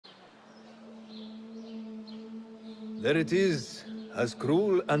There it is, as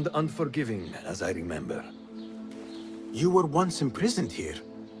cruel and unforgiving as I remember. You were once imprisoned here.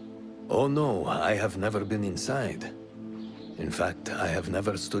 Oh no, I have never been inside. In fact, I have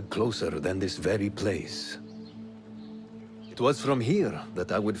never stood closer than this very place. It was from here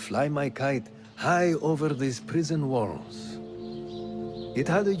that I would fly my kite high over these prison walls. It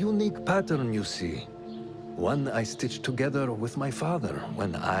had a unique pattern, you see. One I stitched together with my father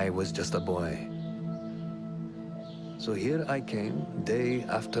when I was just a boy. So here I came, day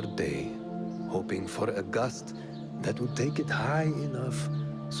after day, hoping for a gust that would take it high enough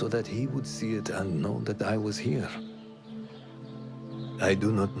so that he would see it and know that I was here. I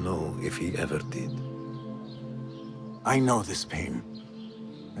do not know if he ever did. I know this pain,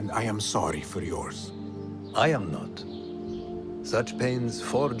 and I am sorry for yours. I am not. Such pains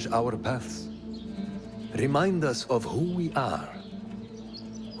forge our paths. Remind us of who we are,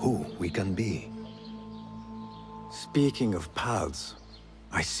 who we can be. Speaking of paths,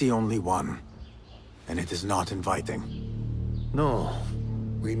 I see only one, and it is not inviting. No,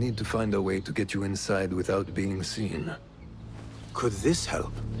 we need to find a way to get you inside without being seen. Could this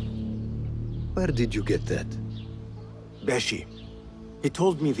help? Where did you get that? Beshi. He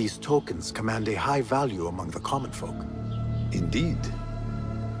told me these tokens command a high value among the common folk. Indeed.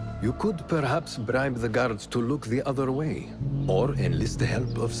 You could perhaps bribe the guards to look the other way, or enlist the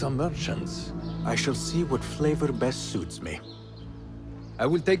help of some merchants. I shall see what flavor best suits me. I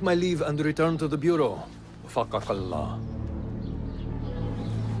will take my leave and return to the Bureau. Faqakallah.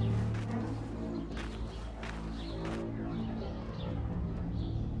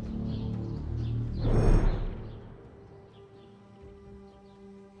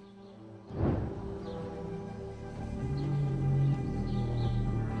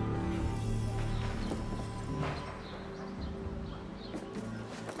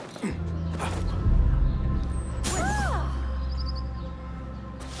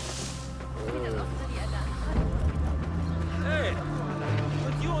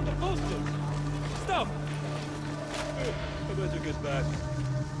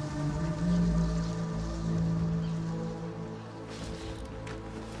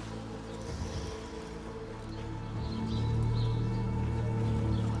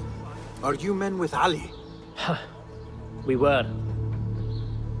 Are you men with Ali? We were.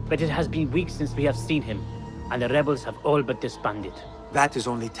 But it has been weeks since we have seen him, and the rebels have all but disbanded. That is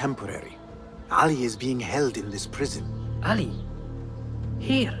only temporary. Ali is being held in this prison. Ali?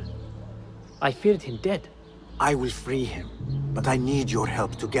 Here? I feared him dead. I will free him, but I need your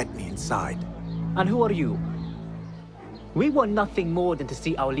help to get me inside. And who are you? We want nothing more than to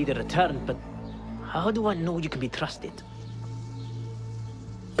see our leader return, but how do I know you can be trusted?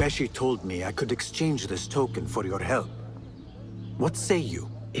 Beshi told me I could exchange this token for your help. What say you?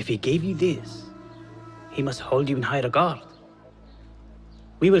 If he gave you this, he must hold you in high regard.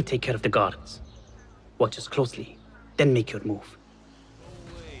 We will take care of the guards. Watch us closely, then make your move.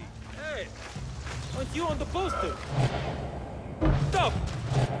 Wait, hey! Aren't you on the poster? Stop!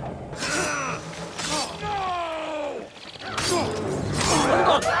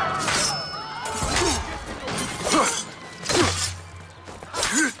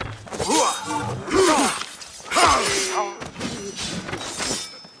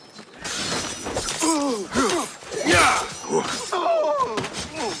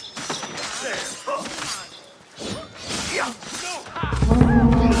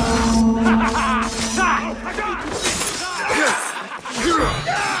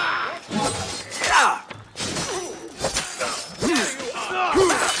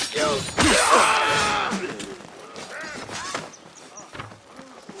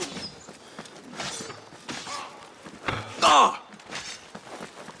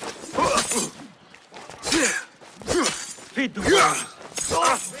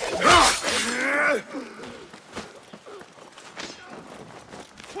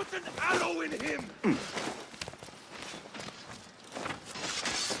 Put an arrow in him!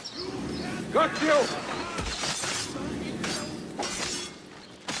 Got you!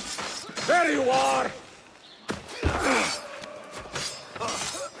 There you are!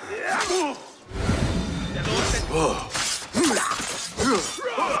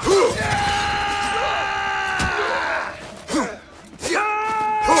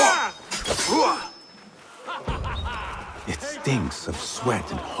 It stinks of sweat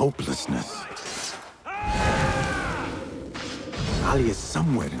and hopelessness. Ali is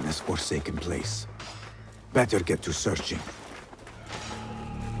somewhere in this forsaken place. Better get to searching.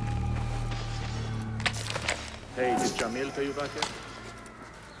 Hey, did Jamil tell you about it?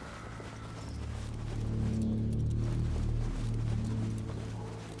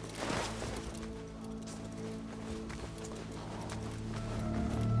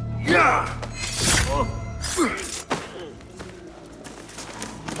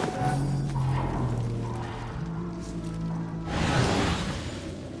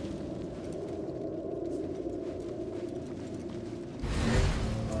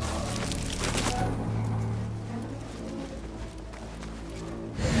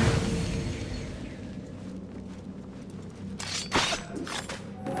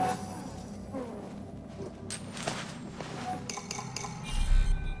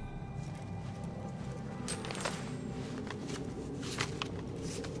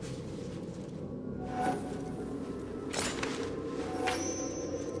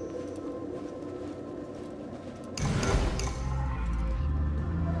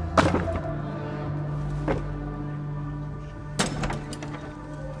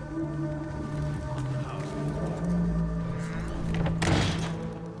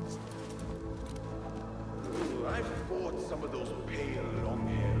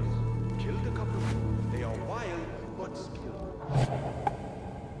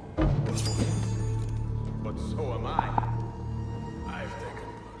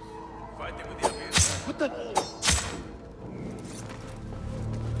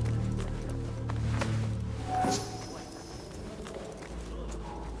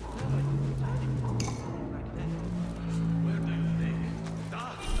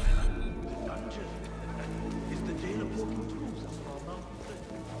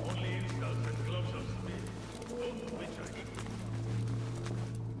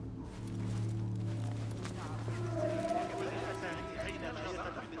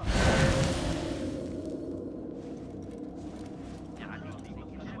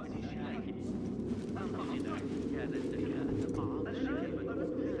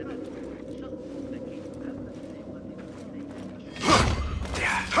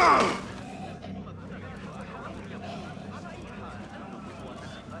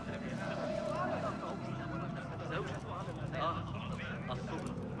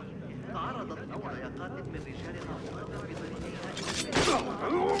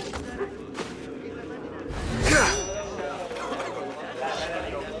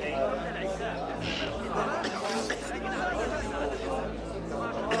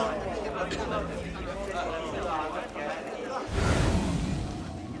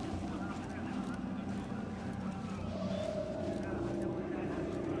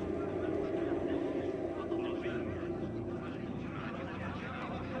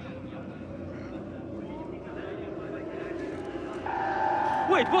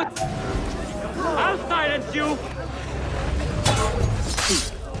 Wait, what? I'll silence you!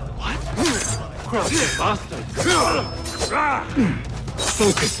 What? Cross bastard!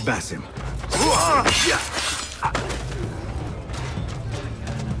 Focus, Basim.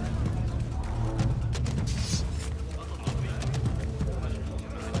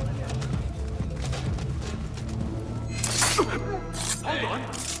 Hold on!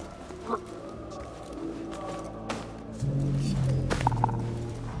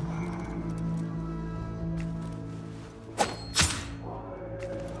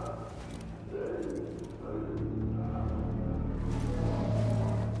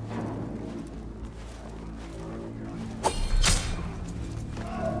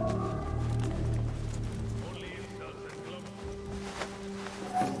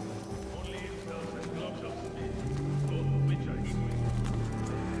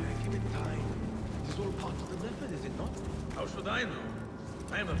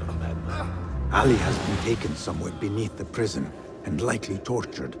 Ali has been taken somewhere beneath the prison, and likely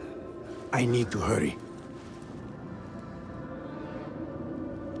tortured. I need to hurry.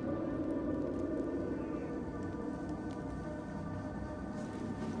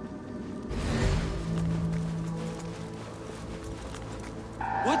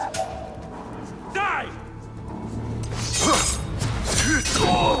 What? Die!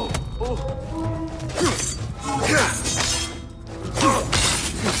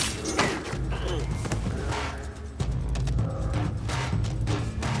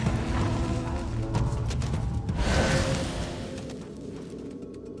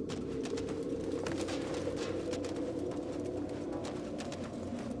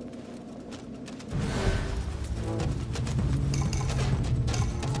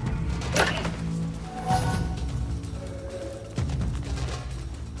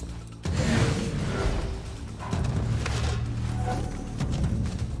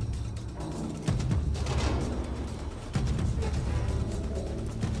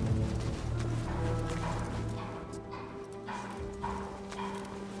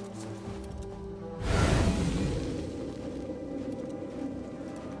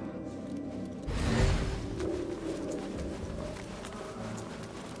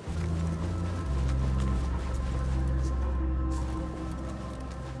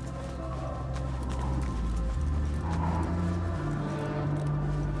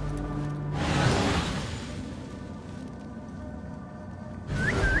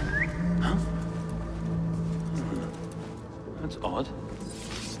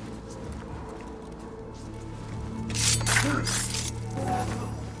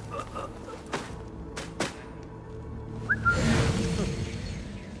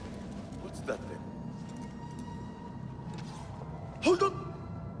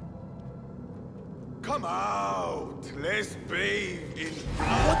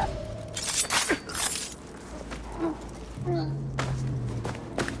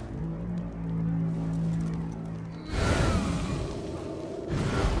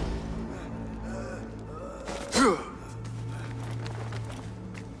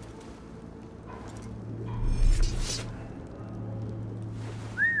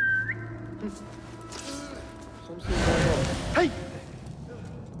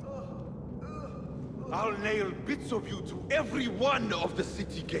 tens of you to every one of the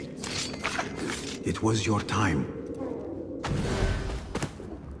city gates. It was your time.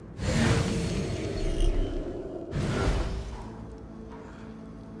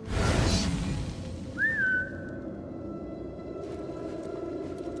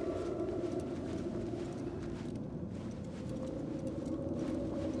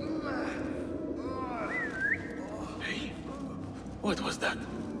 What was that?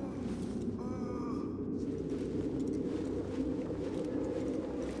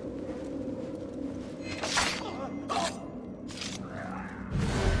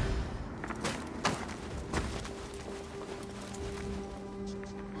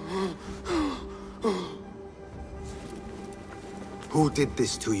 Who did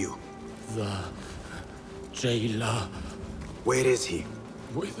this to you? The jailer Where is he?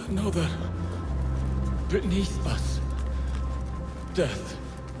 with another beneath us. Death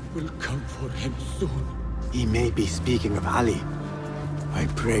will come for him soon. He may be speaking of Ali. I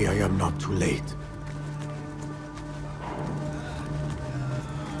pray I am not too late.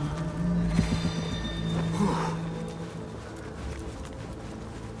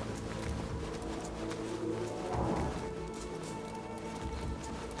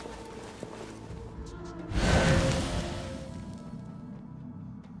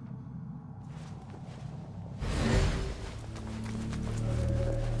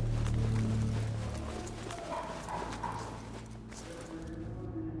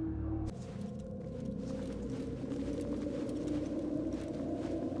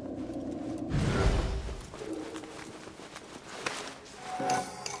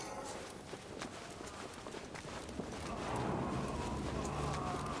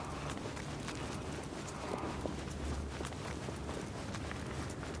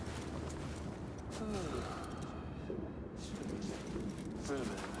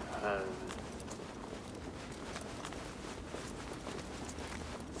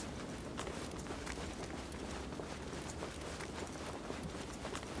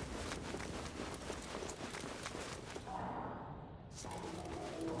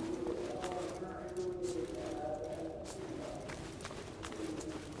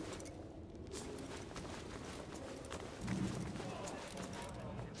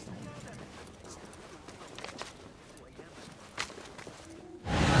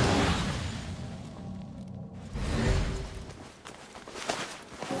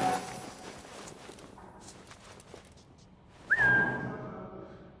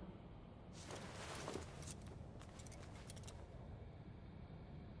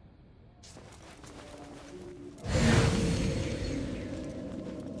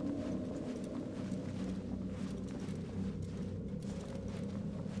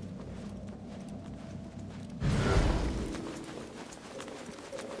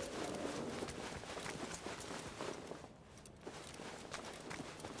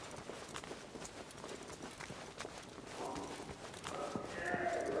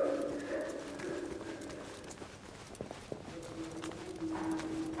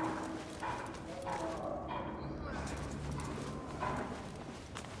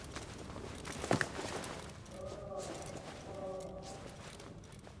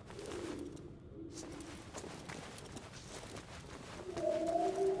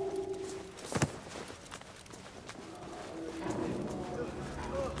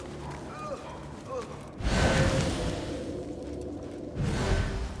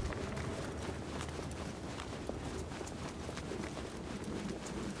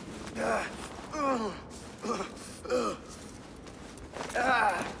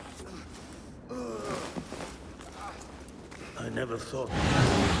 I never thought to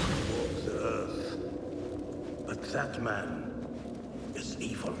walk the earth. But that man is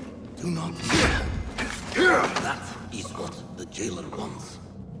evil. Do not fear. That is what the jailer wants.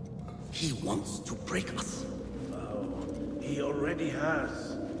 He wants to break us. Oh, he already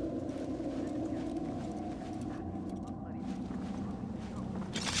has.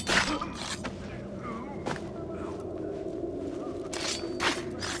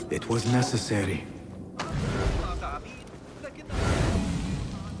 It was necessary.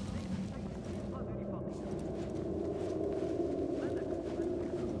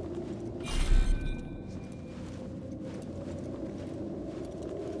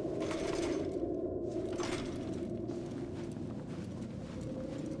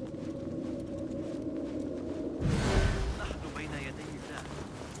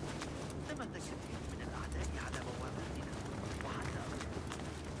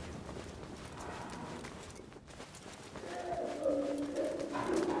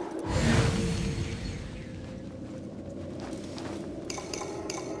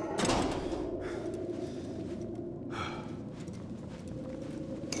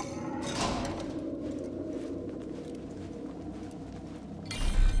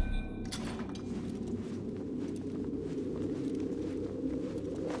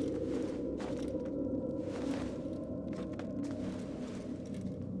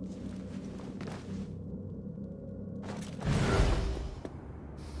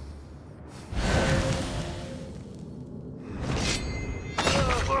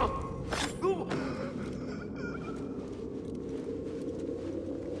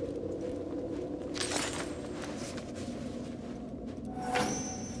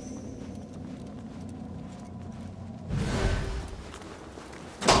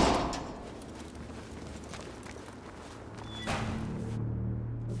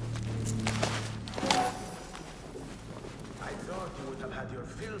 had your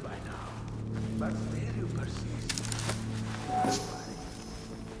fill by now. But still you persist.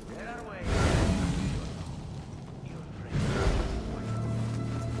 There are ways. Your friend.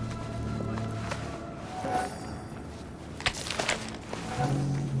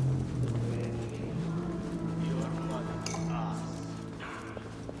 Your mother asks.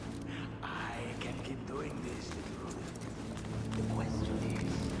 I can keep doing this, little. The question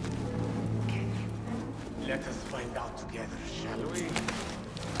is, can you? Let us find out together, shall we?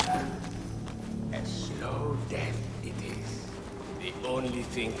 A slow death it is. The only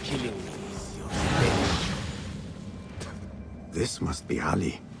thing killing me is your stench. This must be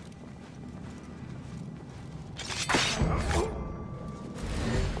Ali.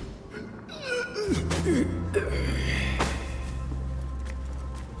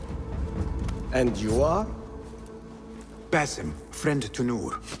 And you are? Basim, friend to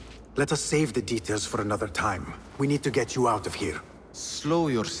Noor. Let us save the details for another time. We need to get you out of here. Slow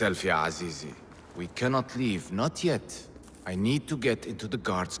yourself, ya Azizi. We cannot leave, not yet. I need to get into the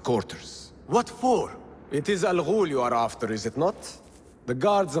guards' quarters. What for? It is Al Ghul you are after, is it not? The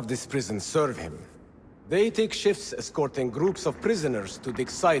guards of this prison serve him. They take shifts escorting groups of prisoners to dig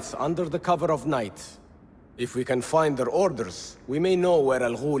sites under the cover of night. If we can find their orders, we may know where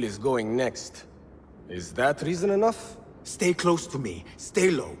Al Ghul is going next. Is that reason enough? Stay close to me, stay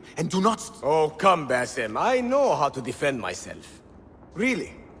low, and do not... Oh, come, Basim. I know how to defend myself.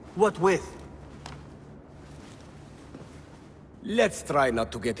 Really? What with? Let's try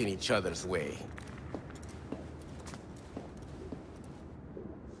not to get in each other's way.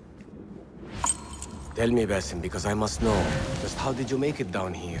 Tell me, Basim, because I must know. Just how did you make it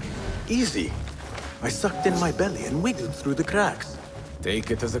down here? Easy. I sucked in my belly and wiggled through the cracks.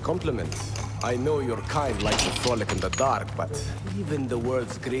 Take it as a compliment. I know your kind like to frolic in the dark, but even the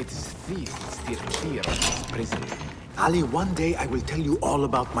world's greatest thief would steer clear of this prison. Ali, one day I will tell you all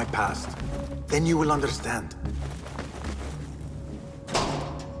about my past. Then you will understand.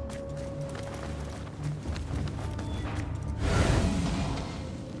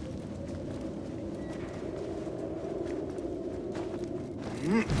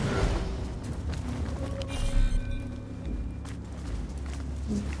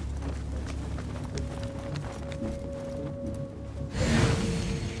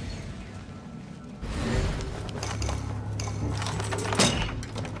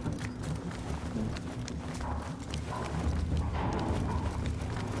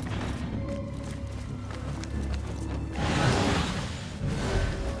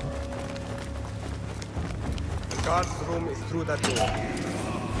 Guard's room is through that door.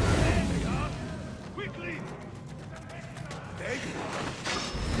 Quickly!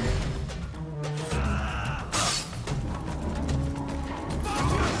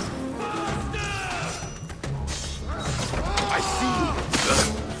 I see you.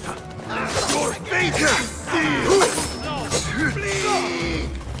 Your fate is sealed!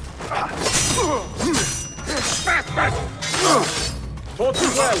 No! Fought you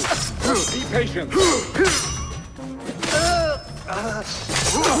well. Be patient.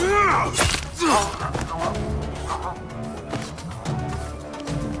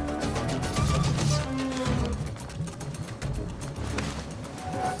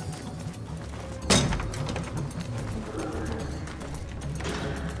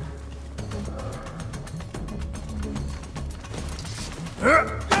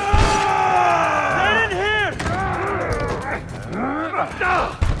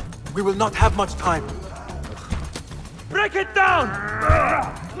 We will not have much time. Break it down!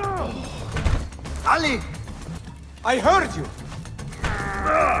 Ali! I heard you!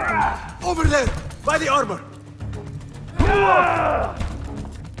 Over there! By the armor!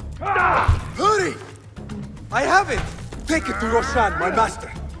 Hurry! I have it! Take it to Roshan, my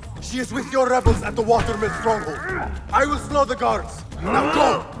master. She is with your rebels at the Watermill stronghold. I will slow the guards. Now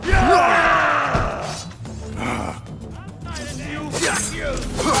go!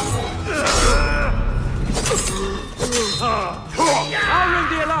 I'll ring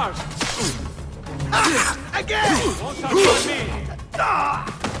the alarm! Again! Don't touch me!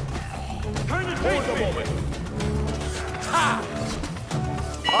 Turn and face me!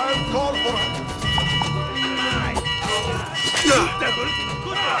 I'll call for her. Devil!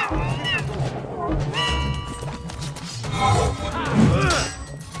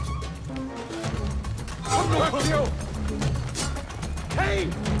 Hey!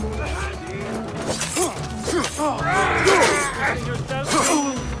 I'll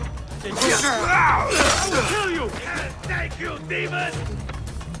kill you! Thank you, demon!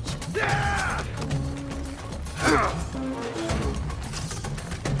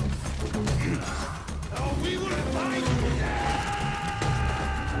 We will fight!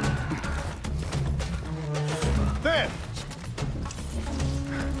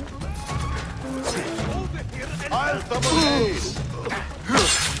 I'll double haze!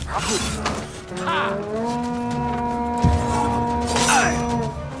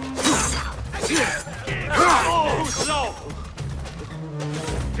 Oh, slow!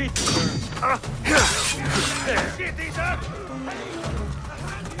 Shit, Ethan!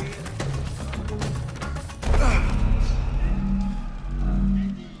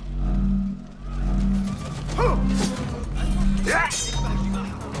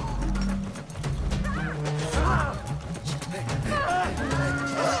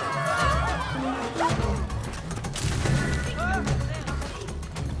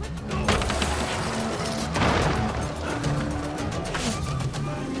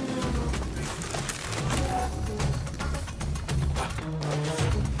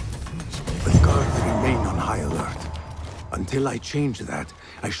 The guards remain on high alert. Until I change that,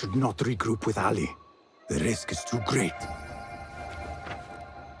 I should not regroup with Ali. The risk is too great.